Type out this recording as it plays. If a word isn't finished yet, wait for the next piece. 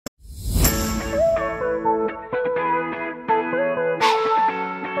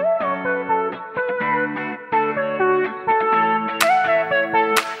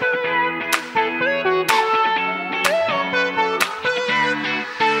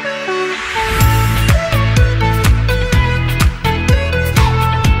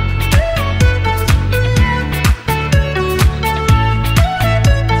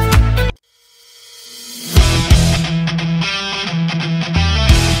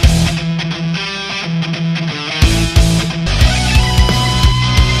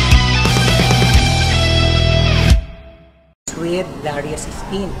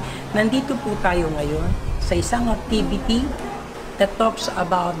team. Nandito po tayo ngayon sa isang activity that talks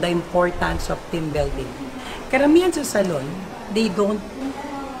about the importance of team building. Karamihan sa salon, they don't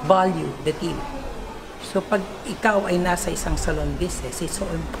value the team. So pag ikaw ay nasa isang salon business, it's so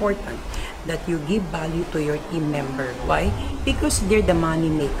important that you give value to your team member. Why? Because they're the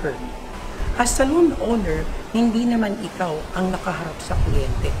money maker. As salon owner, hindi naman ikaw ang nakaharap sa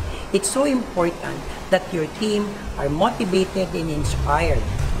kliyente. It's so important that your team are motivated and inspired.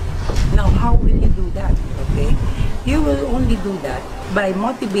 Now, how will you do that? Okay? You will only do that by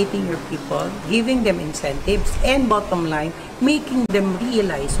motivating your people, giving them incentives, and bottom line, making them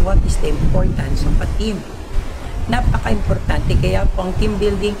realize what is the importance of a team. Napaka-importante, kaya po ang team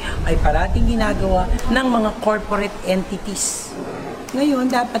building ay parating ginagawa ng mga corporate entities.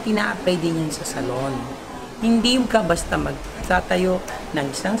 Ngayon, dapat ina-apply din yan sa salon. Hindi ka basta magtatayo ng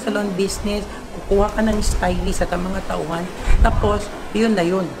isang salon business, kukuha ka ng stylist at ang mga tauhan, tapos yun na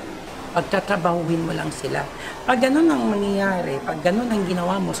yun. Pagtatrabahuhin mo lang sila. Pag ganun ang mangyayari, pag ganun ang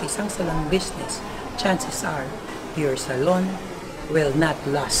ginawa mo sa isang salon business, chances are, your salon will not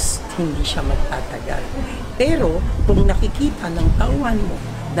last. Hindi siya magtatagal. Pero, kung nakikita ng tauhan mo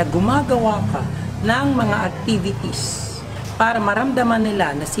na gumagawa ka ng mga activities para maramdaman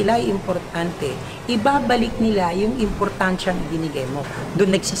nila na sila ay importante, ibabalik nila yung importansyang binigay mo.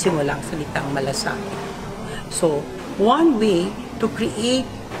 Doon nagsisimula ang salitang malasakit. So, one way to create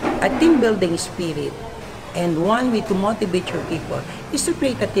a team building spirit and one way to motivate your people is to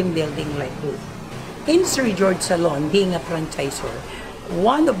create a team building like this. In Sir George Salon, being a franchisor,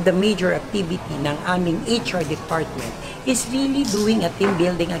 one of the major activity ng aming HR department is really doing a team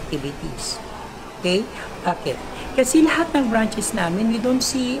building activities. Okay? Bakit? Kasi lahat ng branches namin, we don't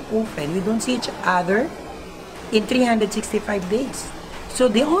see often, we don't see each other in 365 days. So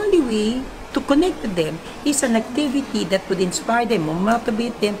the only way to connect to them is an activity that would inspire them,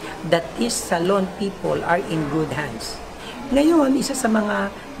 motivate them that these salon people are in good hands. Ngayon, isa sa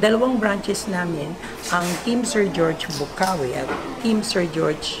mga dalawang branches namin, ang Team Sir George Bocaue at Team Sir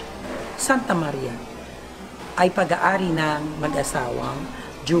George Santa Maria ay pag-aari ng mag-asawang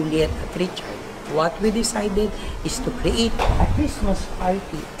Juliet at Richard. What we decided is to create a Christmas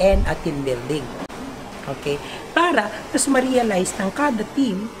party and a team building. Okay? Para mas ma-realize ng kada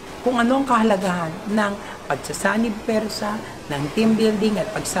team kung ano ang kahalagahan ng pagsasanib persa, ng team building at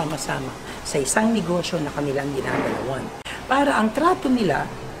pagsama-sama sa isang negosyo na kanilang ginagalawan. Para ang trato nila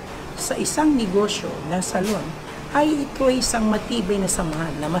sa isang negosyo na salon ay ito ay isang matibay na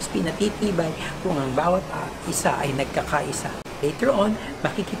samahan na mas pinatitibay kung ang bawat isa ay nagkakaisa. Later on,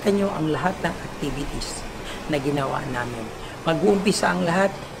 makikita nyo ang lahat ng activities na ginawa namin. Mag-uumpisa ang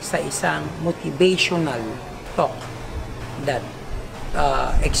lahat sa isang motivational talk that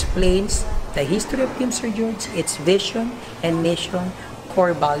explains the history of Team Sir George, its vision and mission,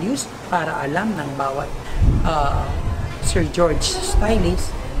 core values, para alam ng bawat Sir George stylist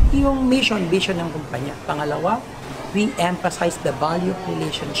yung mission, vision ng kumpanya. Pangalawa, we emphasize the value of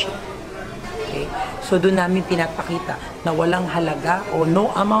relationship. Okay? So doon namin pinapakita na walang halaga o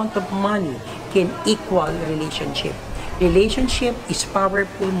no amount of money can equal relationship. Relationship is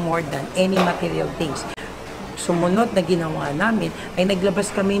powerful more than any material things. Sumunod na ginawa namin ay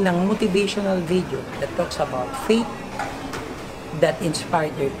naglabas kami ng motivational video that talks about faith, that inspire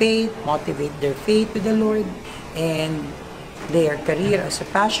their faith, motivate their faith with the Lord, and their career as a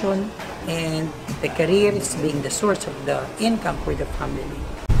passion, and the career is being the source of the income for the family.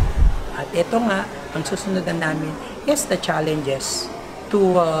 At ito nga, ang susunod na namin is the challenges to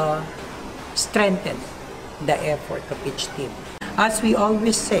strengthen the effort of each team. As we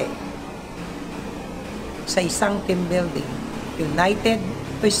always say, sa isang team building, united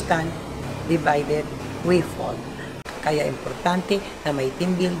we stand, divided we fall. Kaya importante na may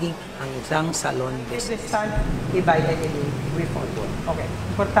team building ang isang salon business. Stand, divided we fall. Okay.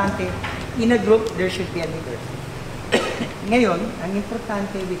 Importante, in a group, there should be a leader. Ngayon, ang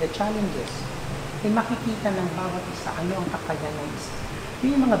importante with the challenges, ay makikita ng bawat isa ano ang kakayanan ng isa.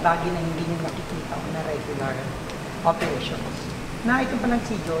 Yung mga bagay na hindi nyo nakikita o na regular operations. Na ito palang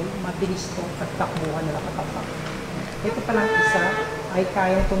si Joy, mabilis itong pagtakbuhan na nakatapak. Ito palang isa ay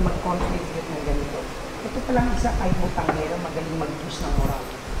kaya itong mag-conflict ng ganito. Ito palang isa ay mutangero, magaling mag-push ng moral.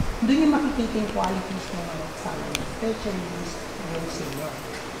 Doon yung makikita yung qualities ng mga kasama, especially yung senior.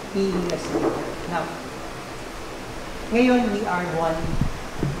 Being the senior. Now, ngayon, we are one.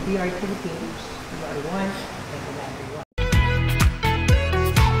 We are two teams. We are one. And another one.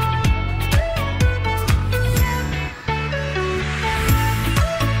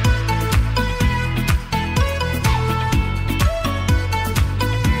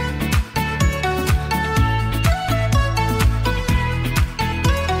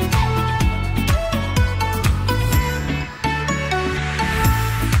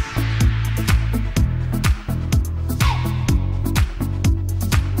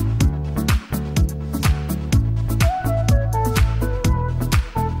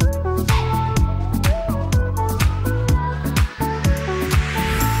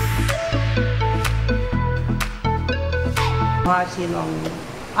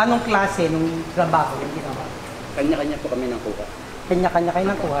 Anong klase nung trabaho yung ginawa? Kanya-kanya po kami nakuha. Kanya-kanya kayo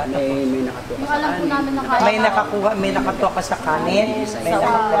nakuha? May nakatuwa Yung sa alam po kanin. namin na kaya. May nakatuwa ka sa kanin, may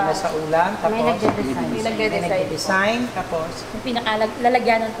nakakuha na sa ulam, tapos May nagde-design. may nagde-design, tapos Yung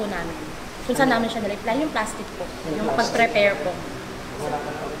pinakalalagyanan po namin. Kung saan namin siya nalagyan, yung plastic po. Yung pag-prepare po.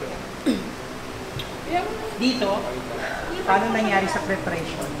 dito, paano nangyari sa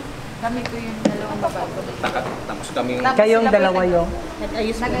preparation? Kami po yung dalawang babae. Tapos kami Kayong dalawa yung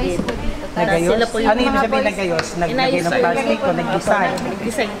Nag-ayos po Nag-ayos din. po dito. nagayos? Sila po yung Ano ibig mga sabihin boys. nagayos? Naglagay ng Inayos. plastic o nag-design?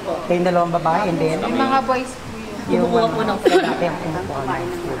 Nag-design po. Kayong dalawang babae and then Yung mga boys po yun. Kumukuha po ng food. lalaki ang kumukuha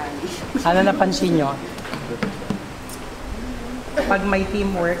ng food. Ano napansin nyo? Pag may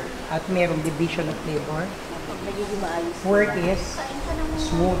teamwork at mayroong division of labor, work is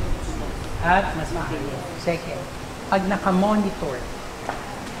smooth at mas maayos. Second, pag naka-monitor,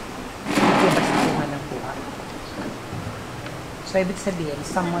 hindi basta kuha ng kuha. So, ibig sabihin,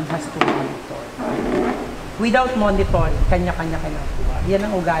 someone has to monitor. Without monitor, kanya-kanya ka ng kuha. Yan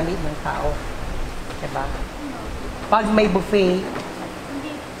ang ugali ng tao. Diba? Pag may buffet,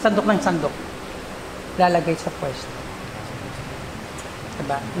 sandok ng sandok, lalagay sa pwesto.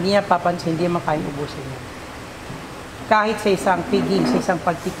 Diba? Hindi niya papansin, hindi makain ubusin niya. Kahit sa isang piging, sa isang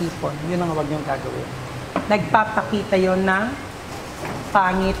pagtitipon, yun ang huwag niyong gagawin. Nagpapakita yon ng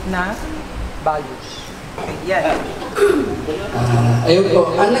pangit na values. Okay, yan. Ayun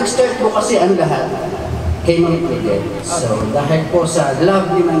po, ang nag-start po kasi ang lahat kay Ma'am Juliet. So, dahil po sa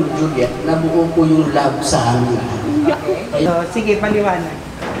love ni Ma'am Juliet, nabuo po yung love sa amin lahat. Okay. So, sige, paliwanag.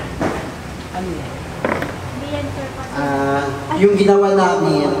 Ano yan? Yung ginawa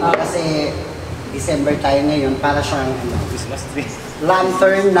namin, kasi December tayo ngayon, para siyang Christmas tree.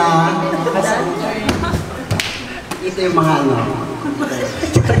 lantern na ito yung mga ano.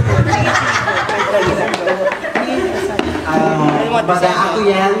 Bada ako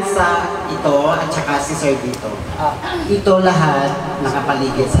yan sa ito at saka si Sir dito. Ito lahat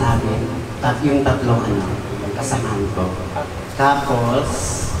nakapaligid sa amin. Yung tatlong ano, yung kasamahan ko. Tapos,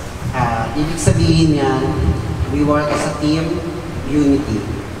 ibig sabihin yan, we work as a team, unity.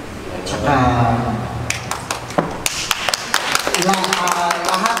 At saka,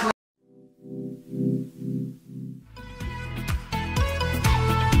 lahat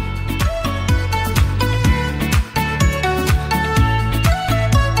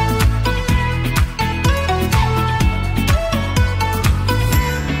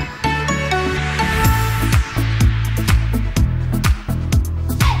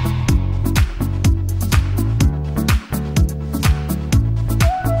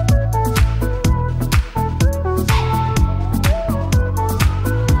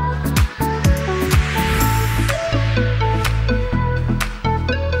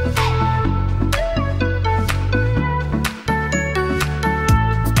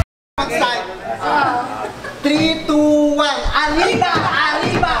Arriba!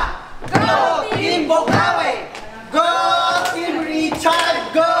 Arriba! Go Team Bocaue! Go Team Richard!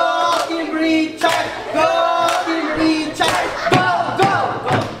 Go Team Richard! Go Team Richard! Go! Go!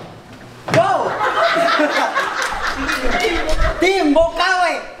 Go! Team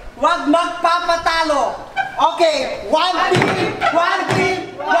Bocaue! Wag magpapatalo! Okay, one team,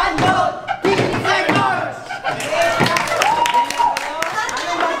 one goal! Team Senators!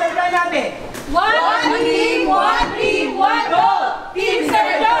 Anong matanda natin? One team, one goal! Team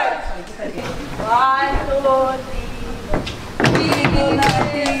Senators! 1, 2, 3. Tigil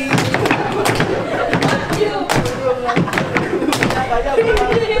natin!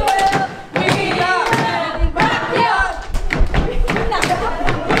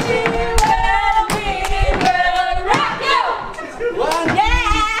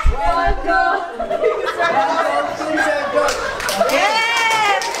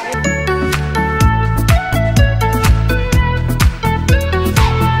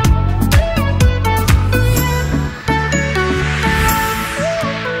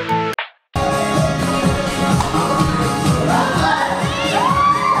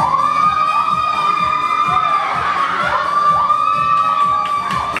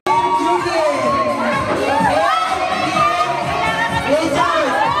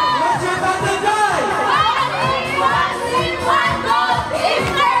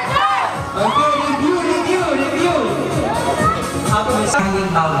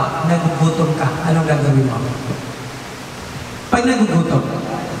 Halimbawa, nagugutom ka, anong gagawin mo? Pag nagugutom,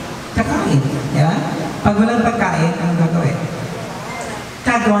 kakain. Diba? Pag walang pagkain, anong gagawin?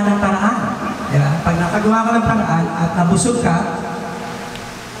 Kagawa ng paraan. Diba? Pag nakagawa ka ng paraan at nabusog ka,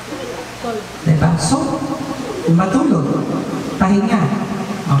 diba? So, matulog, pahinga.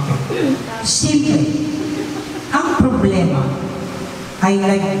 Okay. Simple. Ang problema, ay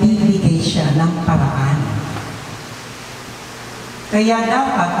nagbibigay siya ng paraan. Kaya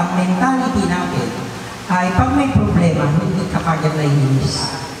dapat ang mentality natin ay pag may problema, hindi ka kagad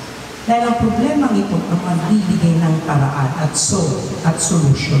naiinis. Dahil ang problema ito ang magbibigay ng paraan at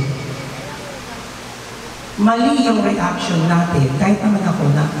solution. Mali yung reaction natin, kahit naman ako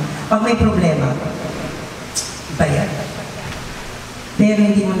na pag may problema, iba yan. Pero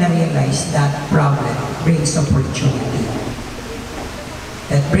hindi mo na-realize that problem brings opportunity.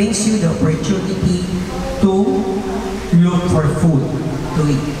 That brings you the opportunity to look for food to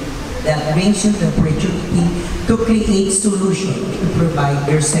eat. That brings you the opportunity to create solution to provide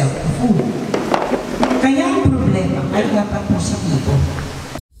yourself food. Kaya ang problema ay dapat positibo.